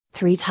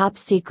3 top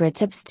secret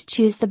tips to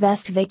choose the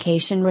best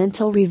vacation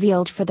rental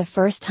revealed for the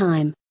first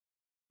time.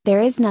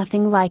 There is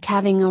nothing like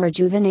having a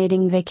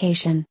rejuvenating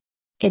vacation.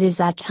 It is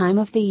that time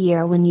of the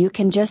year when you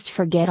can just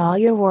forget all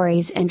your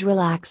worries and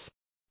relax.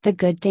 The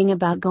good thing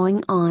about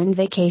going on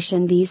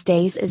vacation these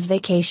days is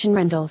vacation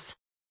rentals.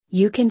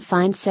 You can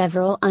find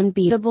several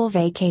unbeatable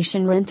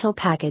vacation rental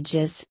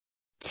packages.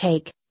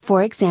 Take,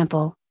 for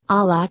example,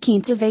 La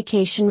Quinta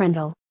Vacation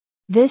Rental.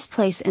 This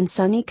place in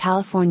sunny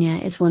California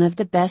is one of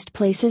the best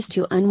places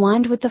to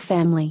unwind with the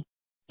family.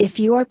 If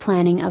you are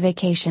planning a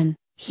vacation,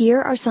 here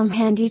are some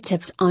handy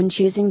tips on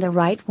choosing the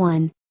right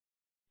one.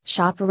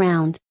 Shop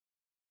around.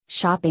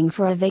 Shopping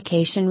for a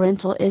vacation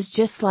rental is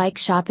just like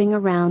shopping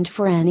around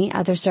for any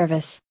other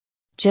service.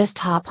 Just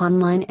hop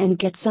online and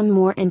get some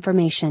more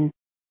information.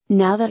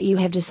 Now that you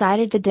have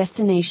decided the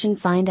destination,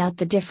 find out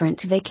the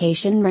different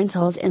vacation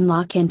rentals in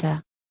La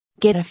Quinta.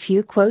 Get a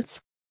few quotes.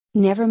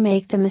 Never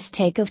make the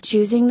mistake of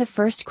choosing the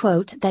first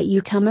quote that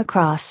you come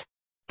across.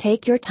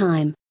 Take your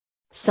time.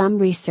 Some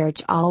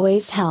research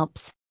always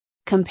helps.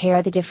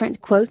 Compare the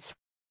different quotes.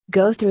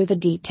 Go through the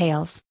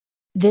details.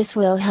 This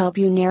will help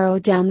you narrow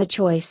down the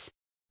choice.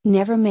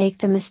 Never make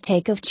the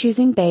mistake of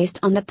choosing based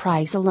on the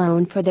price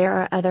alone, for there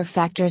are other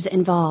factors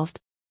involved.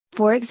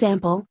 For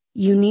example,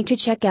 you need to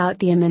check out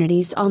the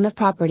amenities on the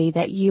property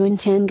that you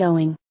intend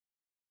going.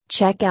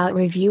 Check out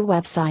review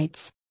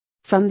websites.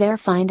 From there,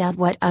 find out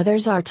what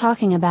others are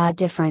talking about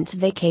different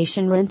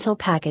vacation rental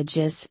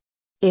packages.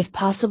 If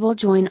possible,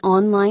 join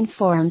online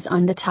forums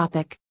on the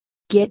topic.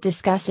 Get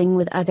discussing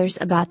with others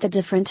about the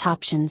different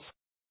options.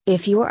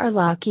 If you are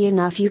lucky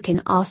enough, you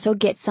can also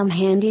get some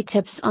handy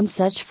tips on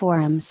such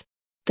forums.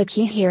 The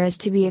key here is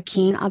to be a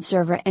keen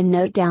observer and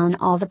note down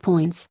all the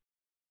points.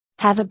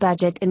 Have a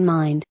budget in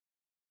mind.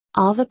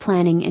 All the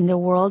planning in the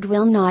world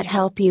will not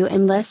help you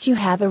unless you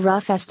have a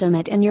rough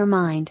estimate in your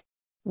mind.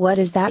 What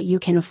is that you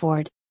can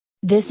afford?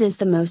 This is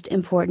the most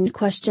important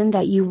question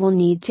that you will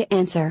need to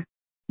answer.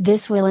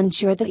 This will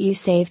ensure that you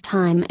save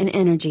time and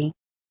energy.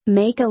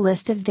 Make a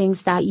list of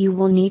things that you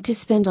will need to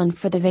spend on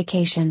for the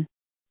vacation.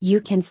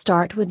 You can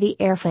start with the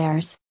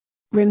airfares.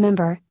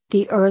 Remember,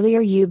 the earlier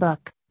you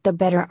book, the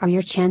better are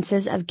your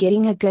chances of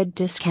getting a good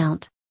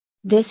discount.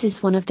 This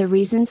is one of the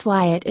reasons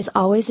why it is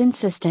always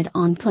insisted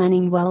on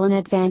planning well in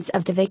advance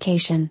of the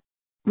vacation.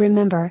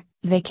 Remember,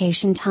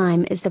 vacation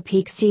time is the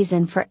peak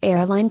season for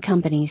airline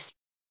companies.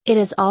 It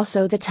is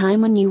also the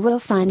time when you will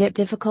find it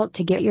difficult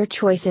to get your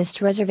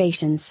choicest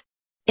reservations.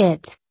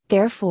 It,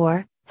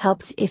 therefore,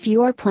 helps if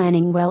you are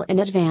planning well in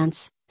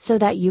advance, so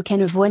that you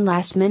can avoid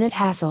last-minute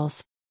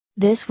hassles.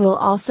 This will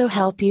also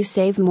help you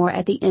save more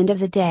at the end of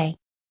the day.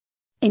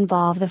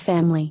 Involve the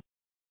family.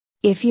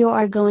 If you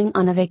are going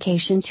on a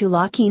vacation to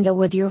La Quinta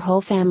with your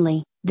whole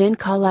family, then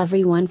call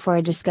everyone for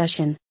a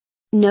discussion.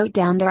 Note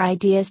down their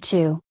ideas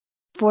too.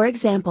 For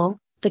example,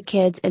 the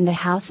kids in the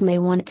house may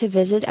want to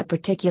visit a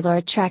particular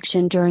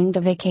attraction during the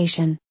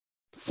vacation.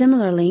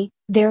 Similarly,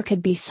 there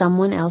could be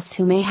someone else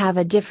who may have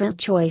a different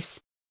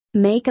choice.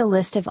 Make a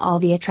list of all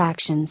the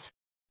attractions.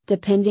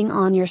 Depending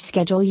on your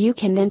schedule, you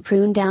can then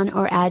prune down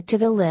or add to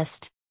the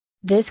list.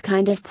 This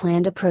kind of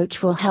planned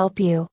approach will help you,